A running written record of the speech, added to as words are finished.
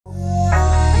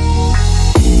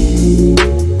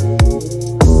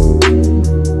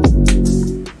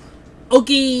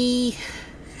Okay,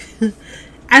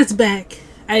 I's back.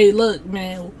 Hey, look,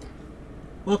 man.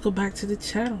 Welcome back to the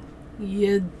channel.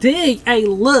 You dig? Hey,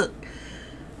 look.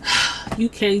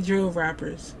 UK drill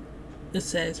rappers. It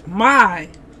says my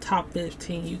top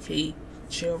 15 UK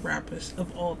drill rappers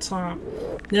of all time.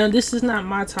 Now, this is not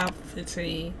my top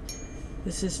 15.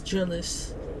 This is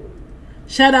Drillist.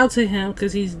 Shout out to him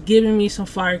because he's giving me some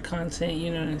fire content.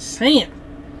 You know what I'm saying?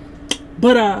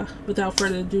 But without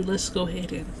further ado, let's go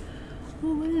ahead and.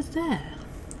 Oh, what is that?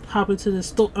 Hop into the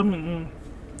store.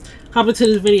 Hop into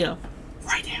this video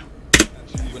right now.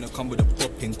 When I come with a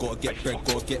popping, gotta get bread,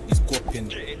 gotta get this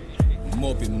guapping.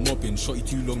 Mobbing, shot you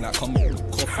too long like come up with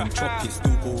coffin. Chop it,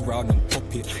 still go round and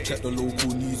pop it. Check the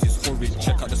local news, it's horrid.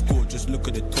 Check out the score, just look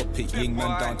at the topic. Young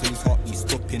man down till his heart he's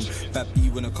stopping. Bad B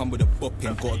when I come with a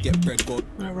popping, gotta get bread, gotta.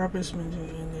 My rappers mentioned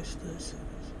in this.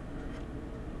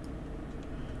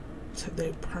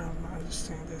 Today, prime, I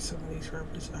understand that some of these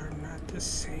rappers are not the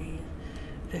same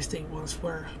as they once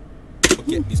were.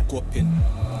 Get this guapping.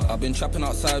 I've been trapping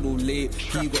outside all late.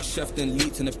 He got chefed and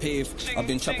leaked in the pave. I've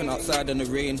been trapping outside in the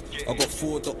rain. I got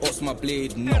 4 dots my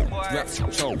blade. No raps,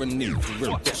 child running.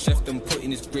 Got chefed and put in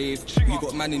his grave. You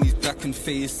got man in his back and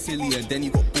face, silly, and then he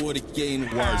got bored again.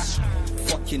 Was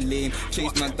fucking lame.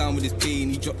 Chased man down with his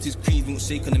pain. He dropped his cream, won't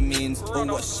shake on the mains. Oh,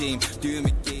 what a shame. Do him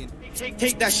again.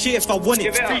 Take that shit if I want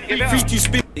it. Free to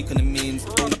spin. Shake on the mains.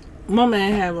 My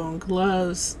man have on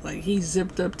gloves, like he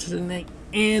zipped up to the neck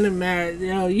and a mask.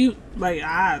 Yo, you like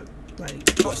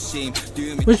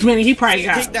which meaning he probably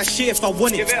got. Take that shit if I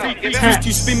want it. Free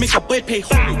to spin, make a boy pay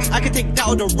homage. I can take that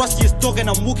out the rustiest dog and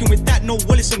I'm walking with that, no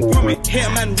Wallace and Gromit. Hit a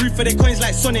man root for their coins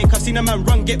like Sonic. I've seen a man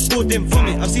run, get bored, then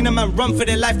vomit. I've seen a man run for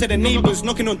their life to the neighbours,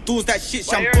 knocking on doors, that shit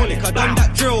shambolic. I done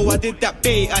that drill, I did that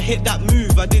bait, I hit that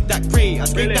move, I did that great. I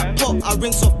sprayed that pop, I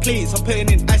rinse off plates, I'm putting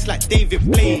in ice like David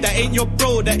Blade. That ain't your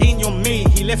bro, that ain't your mate.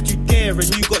 He left you there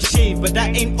and you got shaved, but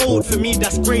that ain't old for me,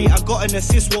 that's great. I got an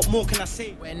assist, what more can I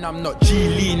say? When I'm not G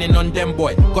leaning on them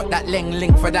boy, got that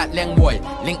link for that leng boy.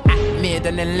 Link at me,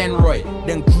 then Lenroy,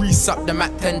 then grease up the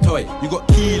Mac 10 toy. You got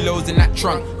kilos in that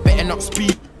trunk, better not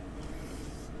speak.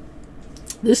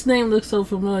 This name looks so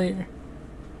familiar.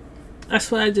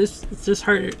 That's why I just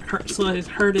heard it. So I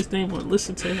heard his name and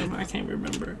listened to him. I can't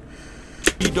remember.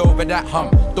 Feed over that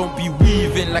hump, don't be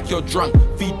weaving like you're drunk.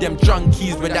 Feed them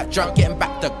junkies with that junk, getting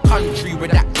back the country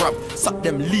with that grub. Suck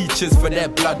them leeches for their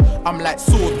blood. I'm like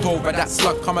sort over that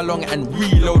slug, come along and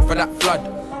reload for that flood.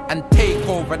 And take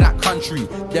over that country.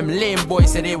 Them lame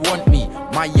boys say they want me.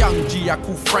 My young G I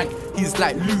call Frank, he's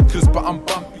like Lucas but I'm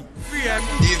bumpy.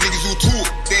 These niggas who talk,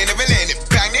 they never land it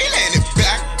bang, they land it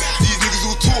back. These niggas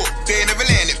who talk, they never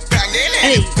land it bang, they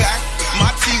land it back. My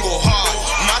team go hard,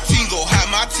 my team go high,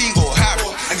 my team go high.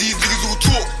 And these niggas who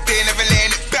talk, they never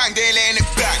land it bang, they land it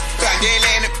back. Bang, they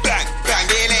land it back. Bang,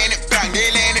 they land it bang, they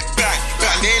land it back.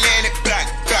 Bang, they land it back.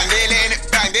 Bang, they land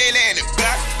it bang, they land it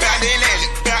back. Bang, they land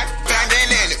it back. Bang, they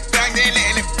land it bang, they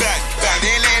land it back. Bang,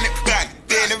 they land it back.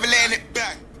 They never land it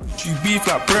back. You beef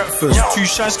like breakfast, 2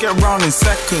 shots get round in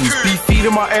seconds. Beef feed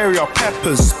in my area,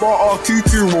 peppers. Spot our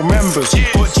QQ members.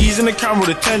 Got G's in the camera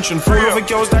with attention. 4 other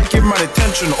girls that give my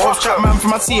attention. Off chat man from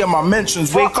my tea and my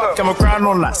mentions. Wake up, get my crown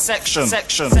on like section.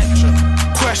 Question.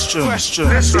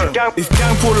 If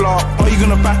gang pull up, are you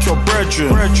gonna back your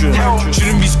brethren?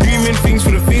 Shouldn't be screaming things for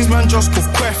the things, man, just cause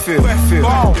queffing.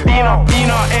 Being out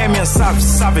air, me and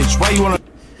savage. Why you wanna?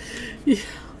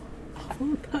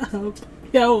 Hold up.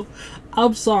 Yo,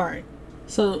 I'm sorry.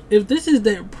 So if this is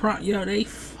their prompt, yo, they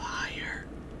fire.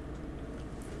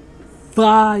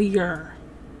 I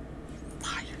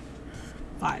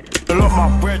love my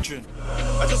brethren.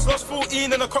 I just lost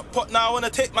 14 in a crock pot now. I wanna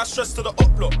take my stress to the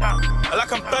up block. I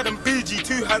like I'm bad and BG,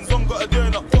 2 hands on, gotta do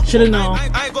in a pot. Should've known.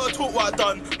 I ain't gotta talk what I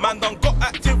done. Man done got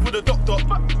active with a doctor.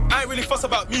 I ain't really fuss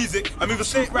about music. I move a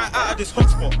straight right out of this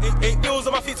hotspot. Ain't bills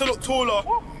on my feet to look taller.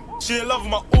 She in love with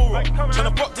my aura.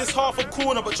 Tryna block this half a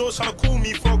corner, but Joe's tryna call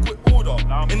me for a quick order.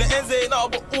 In the ends, ain't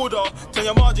nothing but order. Turn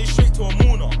your margin straight to a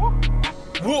mooner.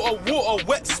 Water,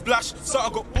 wet splash,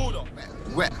 something got border.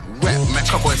 Wet, make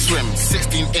a boy swim,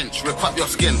 16-inch, rip up your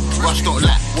skin. Rush don't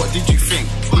lack, what did you think?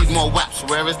 Need more waps,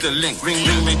 where is the link? Ring,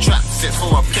 trap, sit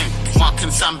for a pink. Mark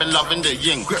and Sam been loving the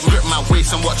ying. Grip my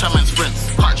waist and watch a man sprint.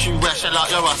 Catch you where, shell out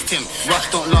your ass tin.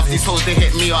 Rush don't love these hoes, they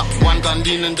hit me up. One gun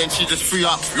lean and then she just free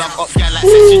up. Love up, yeah, like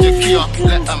said she just key up.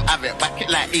 Let them have it, back it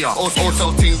like ear.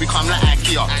 Also things become like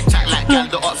IKEA. Chat like gal,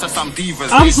 the ops are some divas.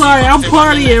 I'm sorry, I'm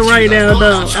partying right now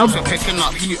though.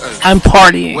 I'm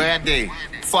partying. Where are they?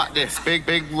 Fuck this, big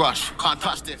rush, can't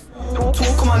touch this.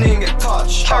 Talk on my name, get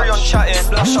touched. Carry on chatting,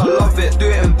 splash, I love it, do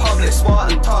it in public,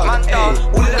 smart and tug.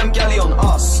 All of them galley on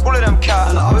us, all of them cat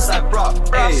and the other side bruh.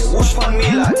 Ayy, whoosh on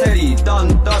me like Teddy,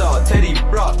 dun dada, Teddy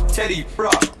bruh, Teddy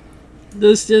bruh.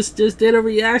 This just did a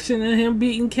reaction of him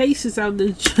beating cases out the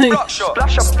joint.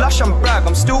 Splash and brag,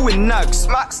 I'm still with nags.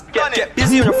 Smacks, get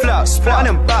busy on the flat.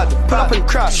 Spotting them bad, pull up and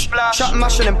crash. Shut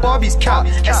mashing and Barbie's cat.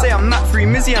 SA I'm Mac 3,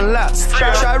 Mizzy and Lats.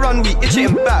 Try run, we itch it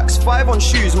in backs. 5 on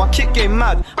shoes, my kick game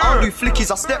mad. I don't do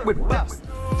flickies, I step with backs.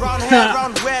 Round here,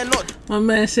 round where not. My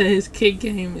man said his kick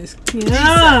game is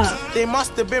They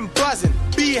must have been buzzing,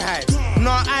 beehives.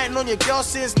 No, I ain't known your girl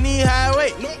since knee high.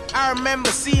 Wait, I remember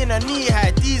seeing a knee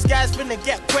high. These guys finna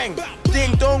get quang.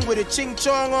 Ding dong with a ching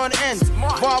chong on ends.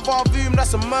 Bar boom,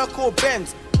 that's a Merkel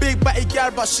Benz. Big batty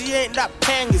gal, but she ain't that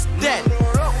pang, is dead.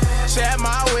 Check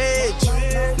my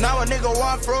wage. Now a nigga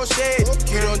want throw shade.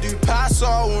 You don't do pass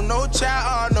or no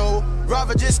chat or no.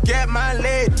 Rather just get man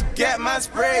laid, get man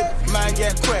sprayed, man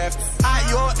get quiff. At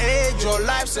your age, your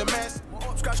life's a mess.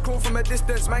 Scratch call from a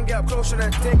distance, man get up closer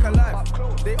and take a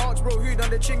life. They asked bro who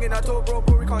done the chinging, I told bro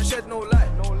we can't shed no light.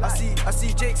 I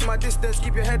see Jake's in my distance,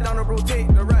 keep your head down and rotate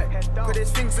the right. Cause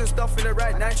there's things and stuff in the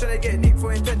right, now I'm trying to get Nick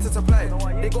for intent to supply.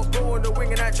 They got bro on the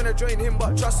wing and I'm trying to join him,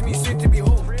 but trust me, soon to be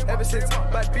home. Ever since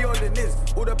bad B on the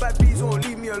niz, all the bad B's won't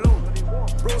leave me alone.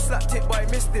 Bro slapped it but I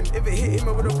missed him, if it hit him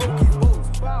it would've broke his bones.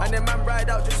 And then man ride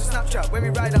out just a Snapchat, when we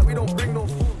ride out we don't bring no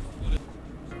food.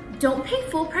 Don't pay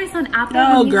full price on Apple.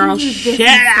 Oh, girl, shut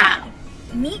up.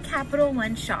 Meet Capital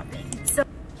One Shopping. So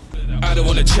I don't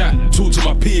wanna chat, talk to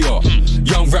my PR.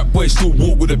 Young rap boy still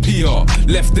walk with a PR.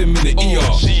 Left them in the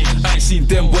ER. I ain't seen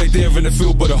them boy there in the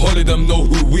field, but the whole of them know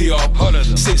who we are.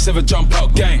 6-7 jump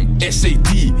out gang, SAD,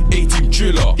 18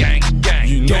 driller. Gang,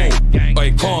 you know, I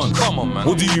can't. Come on, man.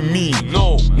 What do you mean?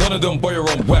 No, none of them boy are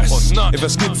on West. If I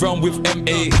skip round with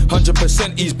MA,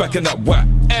 100% he's back in that whack.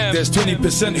 There's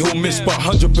 20% he'll miss, but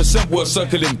 100% we're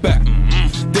circling back.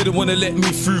 They don't wanna let me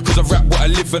through, cause I rap what I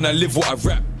live and I live what I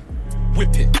rap.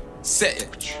 Whip it, set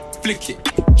it, flick it,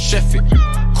 chef it,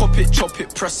 cop it, chop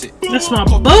it, press it. That's my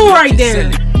boo right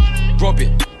there. Rob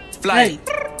it, fly it,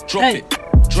 drop it,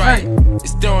 dry it.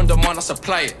 It's there on demand, I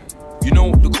supply it. You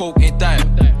know the coke ain't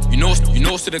dying. You know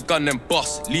to the gun then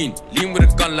bust. Lean with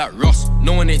a gun like Ross.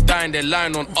 No one ain't dying, they're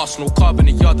lying on us. No carbon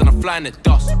in the yard and I'm flying the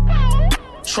dust.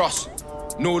 Trust.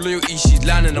 No loyalty, she's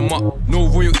lining them up. No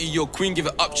royalty, your queen, give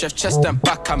it up, chef, chest and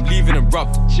back, I'm leaving it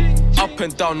rubbed. Up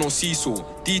and down, no seesaw.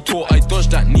 Detour, I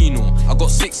dodged that Nino. I got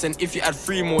 6, and if you add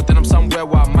 3 more, then I'm somewhere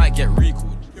where I might get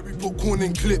recalled. Yeah, we put corn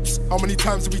in clips. How many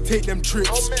times did we take them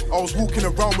trips? I was walking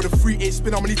around with a 3-8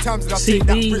 spin. How many times did I take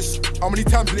that risk? How many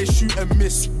times did they shoot and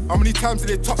miss? How many times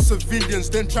did they touch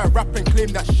civilians, then try rap and claim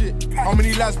that shit? How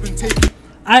many lives been taken?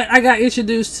 I got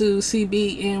introduced to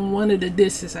CB in one of the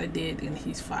disses I did, and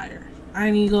he's fire. I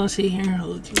ain't even gonna sit here and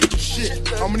hold you. Shit,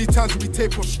 how many times did we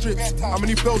tape off strips? How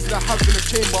many bells did I have in the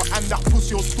chamber and that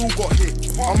pussy or still got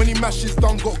hit? How many mashes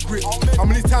done got grip? How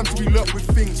many times did we lurk with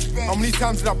things? How many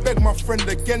times did I beg my friend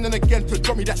again and again to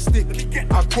drop me that stick?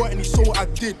 I caught it and he saw what I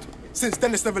did. Since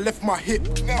then it's never left my hip.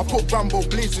 I put Rambo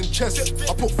blazing chest.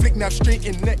 I put flick nav straight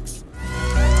in necks.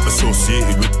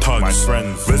 Associated with thugs, my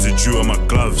friends, residue on my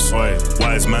gloves.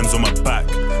 Wise man's on my back,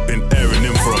 been airing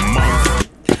him for a month.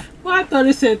 Well, I thought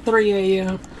it said 3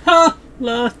 a.m. Oh,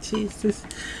 Lord Jesus.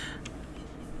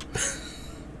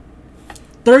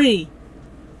 3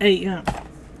 a.m.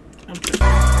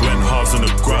 Went halves on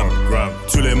the grab,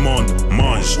 tout le monde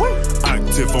mange.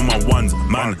 Active on my ones,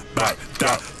 man, back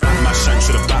that. Back my shank,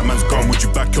 should the Batman's gone. Would you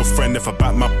back your friend if I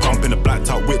back my pump in a blacked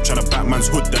out whip? Trying to Batman's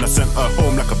hood, then I sent her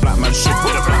home like a black man should.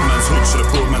 With a black man's hood, should a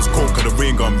broad man's coke. Got a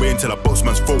rain gun, rain till I box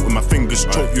man's fault with my fingers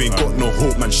choke. You ain't got no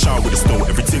hope, man, shower with the stove.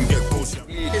 Everything get close.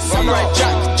 I'm like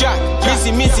Jack,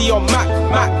 Mizzy on Mac.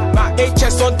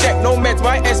 HS on deck, no meds,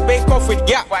 my S bake off with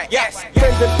gap. Yes,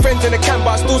 friends in the camp,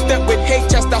 but I still step with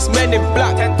HS, that's men in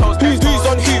black. Who's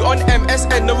on who on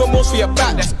MSN, no remorse for your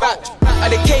back.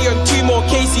 And the K on 2 more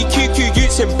KCQQ,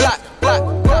 youths in black.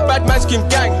 Bad man scream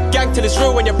gang till it's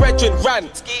real when your brethren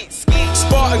ran.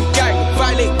 Spartan gang,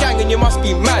 violate gang, and you must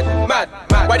be mad.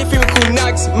 Why do you feel we call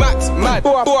nags, max, mad?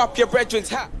 Pull up your brethren's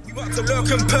hat. We about to lurk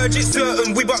and purge it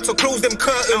certain, we about to close them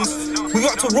curtains. We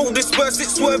about to roll, disperse it,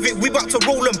 swerve it, we about to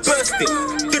roll and burst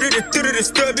it.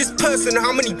 Disturb this person,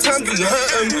 how many times we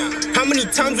hurt him? How many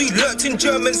times we lurked in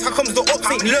Germans, how comes the ops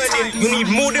ain't learning? You need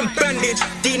more than bandage,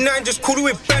 D9 just called it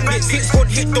with bandits. Hit squad,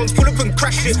 hit dons, pull up and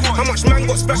crash it. How much man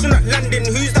got splashed on that landing?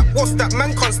 Who's that, what's that,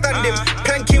 man can't stand him.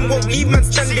 Planking won't leave man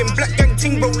standing, black gang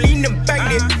ting bro, lean and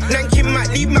bang it. Nanking might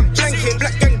leave man blanking,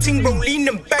 black gang ting bro, lean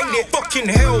and bang it. Fucking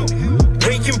hell.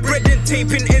 Breaking bread and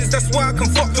taping ends, that's why I can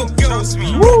fuck your girls.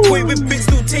 Boy with big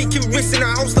still taking risks in a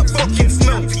house that fucking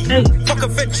smells. Fuck a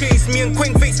fed chase, me and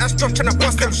Quang face, Astro tryna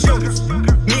bust them shells.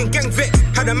 Me and gang vets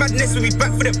had a madness when we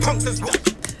back for the punks as well.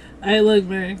 Hey, look,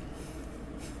 man.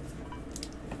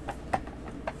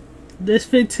 This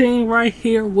 15 right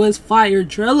here was fire.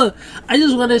 Drilla, I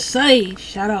just want to say,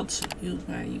 shout out to you,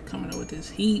 man. You coming up with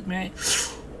this heat, man.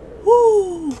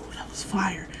 Woo, that was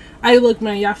fire. Hey, look,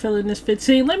 man, y'all feeling this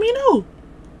 15? Let me know.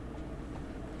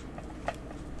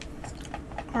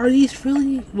 Are these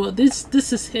really? Well, this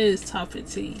is his top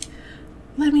 15.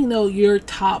 Let me know your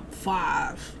top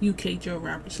 5 UK drill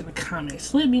rappers in the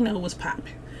comments. Let me know what's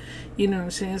popping. You know what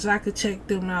I'm saying? So I could check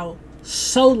them out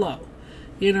solo.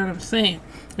 You know what I'm saying?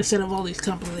 Instead of all these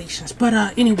compilations. But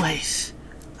anyways,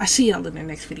 I see y'all in the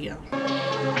next video.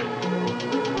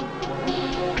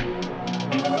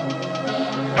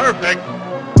 Perfect.